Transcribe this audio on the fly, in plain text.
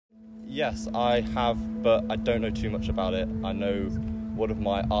Yes, I have, but I don't know too much about it. I know one of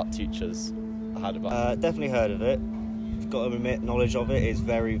my art teachers had about it. Definitely heard of it. Got to admit, knowledge of it is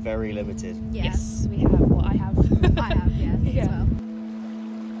very, very limited. Yes, we have. Well, I have. I have, yeah, as well.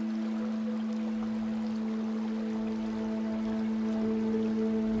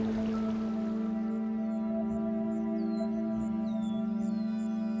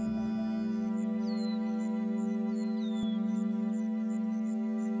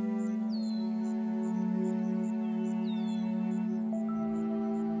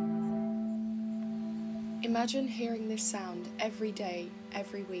 Imagine hearing this sound every day,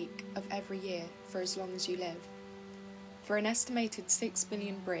 every week of every year for as long as you live. For an estimated 6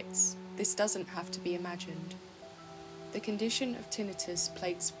 million Brits, this doesn't have to be imagined. The condition of tinnitus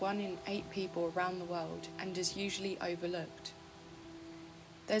plagues 1 in 8 people around the world and is usually overlooked.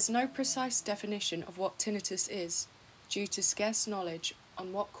 There's no precise definition of what tinnitus is due to scarce knowledge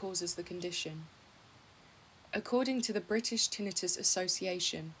on what causes the condition. According to the British Tinnitus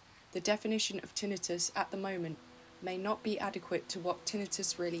Association, the definition of tinnitus at the moment may not be adequate to what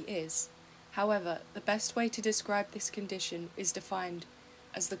tinnitus really is. However, the best way to describe this condition is defined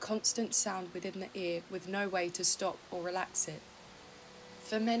as the constant sound within the ear with no way to stop or relax it.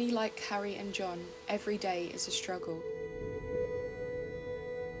 For many like Harry and John, every day is a struggle.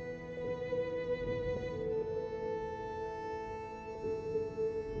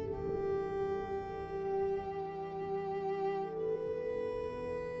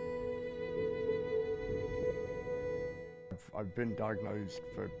 I've been diagnosed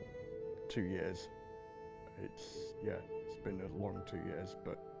for 2 years. It's been a long 2 years,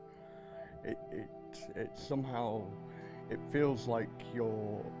 but it somehow, it feels like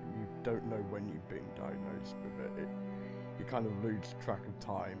you don't know when you've been diagnosed with it. You kind of lose track of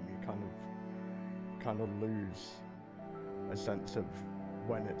time. You kind of lose a sense of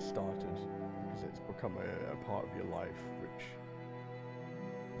when it started, because it's become a part of your life which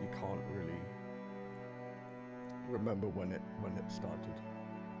you can't really remember when it started.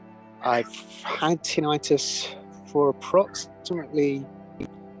 I've had tinnitus for approximately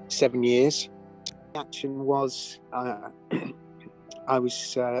 7 years. The action was I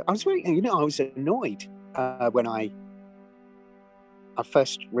was annoyed when I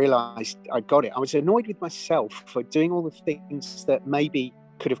first realised I got it. I was annoyed with myself for doing all the things that maybe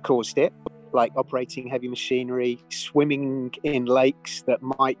could have caused it, like operating heavy machinery, swimming in lakes that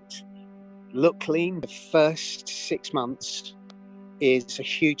might look clean. The first 6 months is a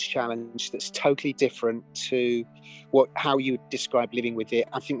huge challenge that's totally different to how you would describe living with it.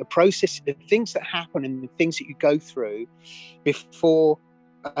 I think the process, the things that happen and the things that you go through before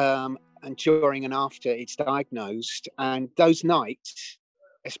and during and after it's diagnosed, and those nights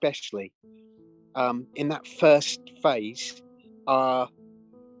especially in that first phase they're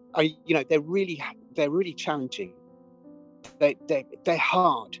really challenging. They're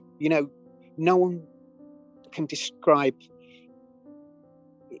hard. No one can describe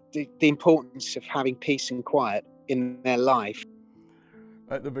the importance of having peace and quiet in their life.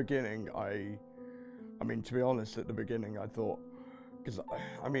 At the beginning, I mean, to be honest, at the beginning I thought, because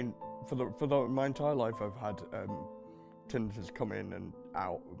I mean, for my entire life I've had tinnitus come in and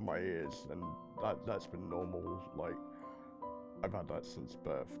out of my ears, and that's been normal. Like, I've had that since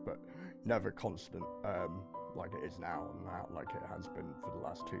birth, but never constant like it is now, and like it has been for the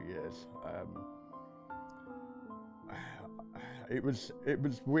last 2 years. It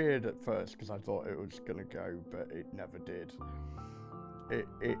was weird at first because I thought it was gonna go, but it never did. It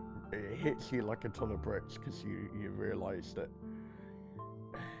hits you like a ton of bricks because you realise that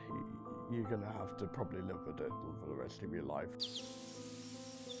you're gonna have to probably live with it for the rest of your life.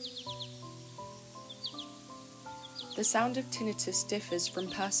 The sound of tinnitus differs from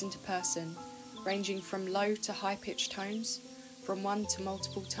person to person, ranging from low to high-pitched tones, from one to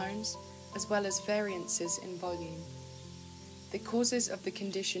multiple tones, as well as variances in volume. The causes of the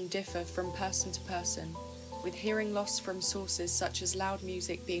condition differ from person to person, with hearing loss from sources such as loud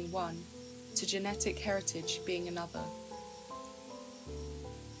music being one, to genetic heritage being another.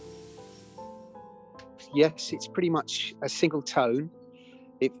 Yes, it's pretty much a single tone.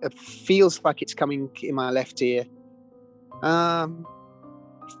 It feels like it's coming in my left ear.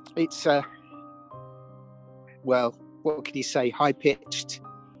 It's well, what can you say? High-pitched,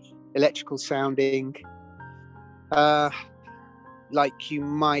 electrical sounding, like you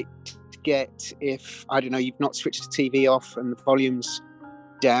might get if, I don't know, you've not switched the TV off and the volume's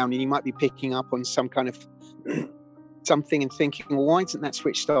down, and you might be picking up on some kind of something and thinking, well, why isn't that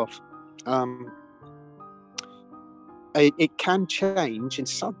switched off? It can change, and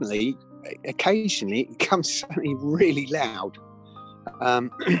suddenly, occasionally, it becomes suddenly really loud.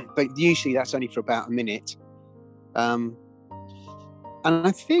 But usually that's only for about a minute. And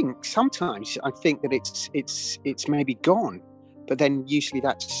I think sometimes that it's maybe gone, but then usually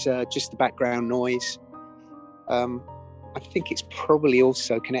that's just the background noise. I think it's probably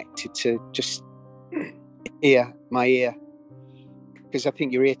also connected to just my ear, because I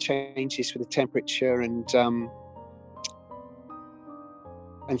think your ear changes with the temperature and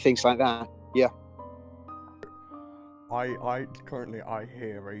things like that. Yeah. I currently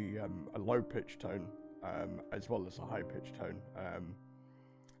hear a low pitch tone as well as a high pitch tone.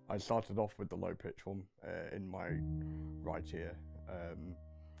 I started off with the low pitch one in my right ear,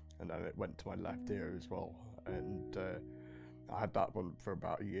 and then it went to my left ear as well. And I had that one for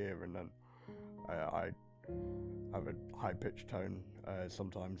about a year, and then I have a high pitch tone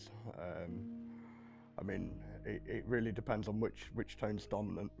sometimes. I mean, it really depends on which tone's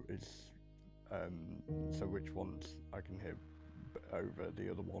dominant is. So which ones I can hear over the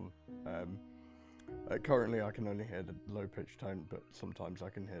other one. Currently I can only hear the low pitch tone, but sometimes I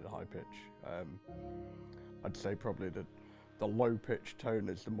can hear the high pitch. I'd say probably that the low pitch tone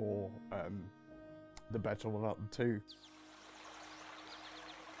is the better one out of the two.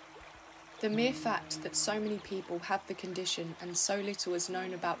 The mere fact that so many people have the condition and so little is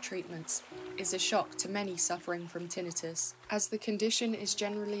known about treatments is a shock to many suffering from tinnitus, as the condition is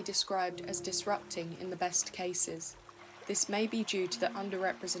generally described as disrupting in the best cases. This may be due to the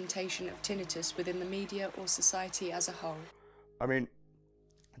underrepresentation of tinnitus within the media or society as a whole. I mean,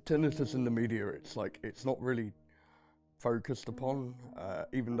 tinnitus in the media, it's not really focused upon,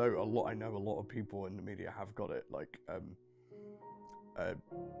 even though I know a lot of people in the media have got it,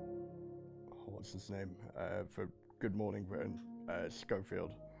 what's his name, for Good Morning Britain,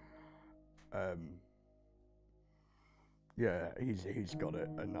 Schofield. Yeah, he's got it,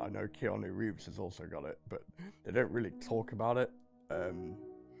 and I know Keanu Reeves has also got it, but they don't really talk about it.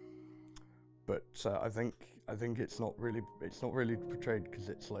 But I think it's not really portrayed, because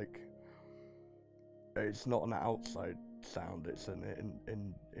it's not an outside sound, it's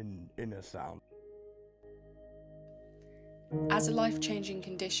an inner sound. As a life-changing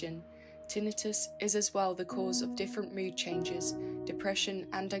condition, tinnitus is as well the cause of different mood changes, depression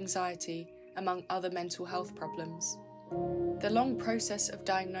and anxiety, among other mental health problems. The long process of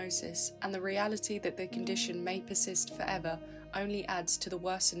diagnosis and the reality that the condition may persist forever only adds to the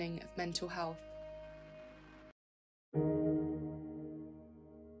worsening of mental health.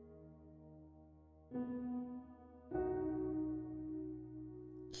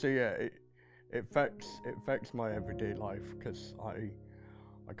 So yeah, it affects my everyday life, because I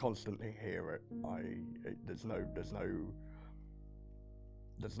constantly hear it. There's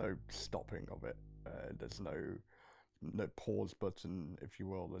no stopping of it. There's no pause button, if you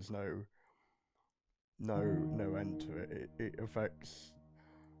will. There's no end to it. It affects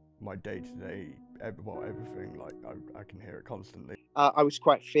my day-to-day, everything. I can hear it constantly. I was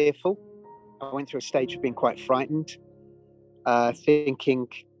quite fearful. I went through a stage of being quite frightened, thinking,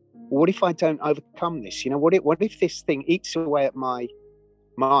 what if I don't overcome this? What if this thing eats away at my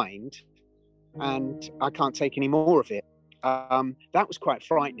mind and I can't take any more of it? That was quite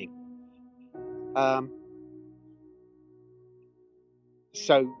frightening.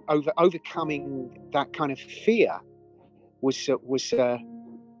 So overcoming that kind of fear was a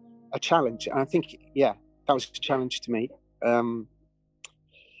challenge, and I think that was a challenge to me.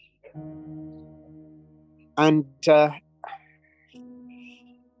 And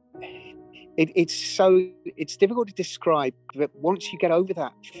it's difficult to describe, but once you get over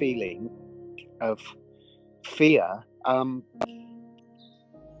that feeling of fear,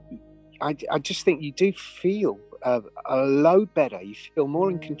 I just think you do feel a load better. You feel more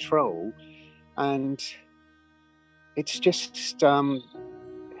in control, and it's just I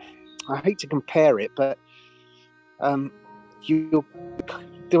hate to compare it, but you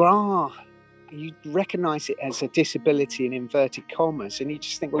recognize it as a disability in inverted commas, and you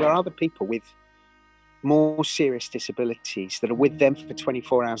just think, well, there are other people with more serious disabilities that are with them for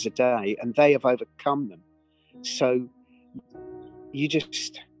 24 hours a day, and they have overcome them. So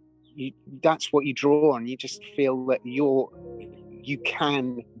that's what you draw on. You just feel that you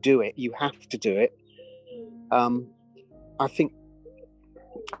can do it. You have to do it. I think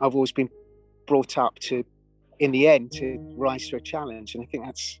I've always been brought up to, in the end, to rise to a challenge, and I think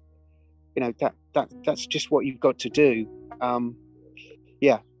that's that's just what you've got to do.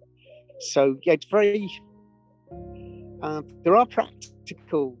 So it's very. There are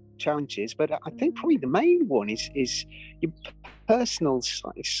practical challenges, but I think probably the main one is your personal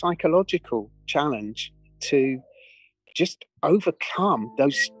psychological challenge to just overcome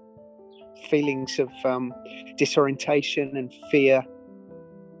those feelings of disorientation and fear,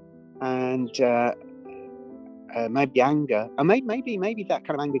 and maybe anger. And maybe that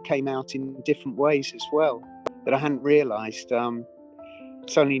kind of anger came out in different ways as well that I hadn't realised.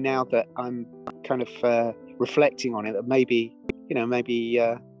 It's only now that I'm kind of reflecting on it that maybe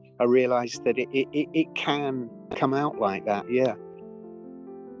I realised that it can come out like that. Yeah.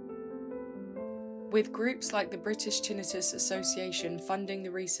 With groups like the British Tinnitus Association funding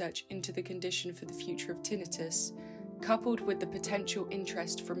the research into the condition for the future of tinnitus, coupled with the potential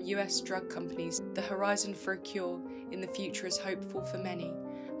interest from US drug companies, the horizon for a cure in the future is hopeful for many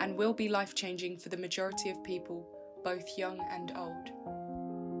and will be life-changing for the majority of people, both young and old.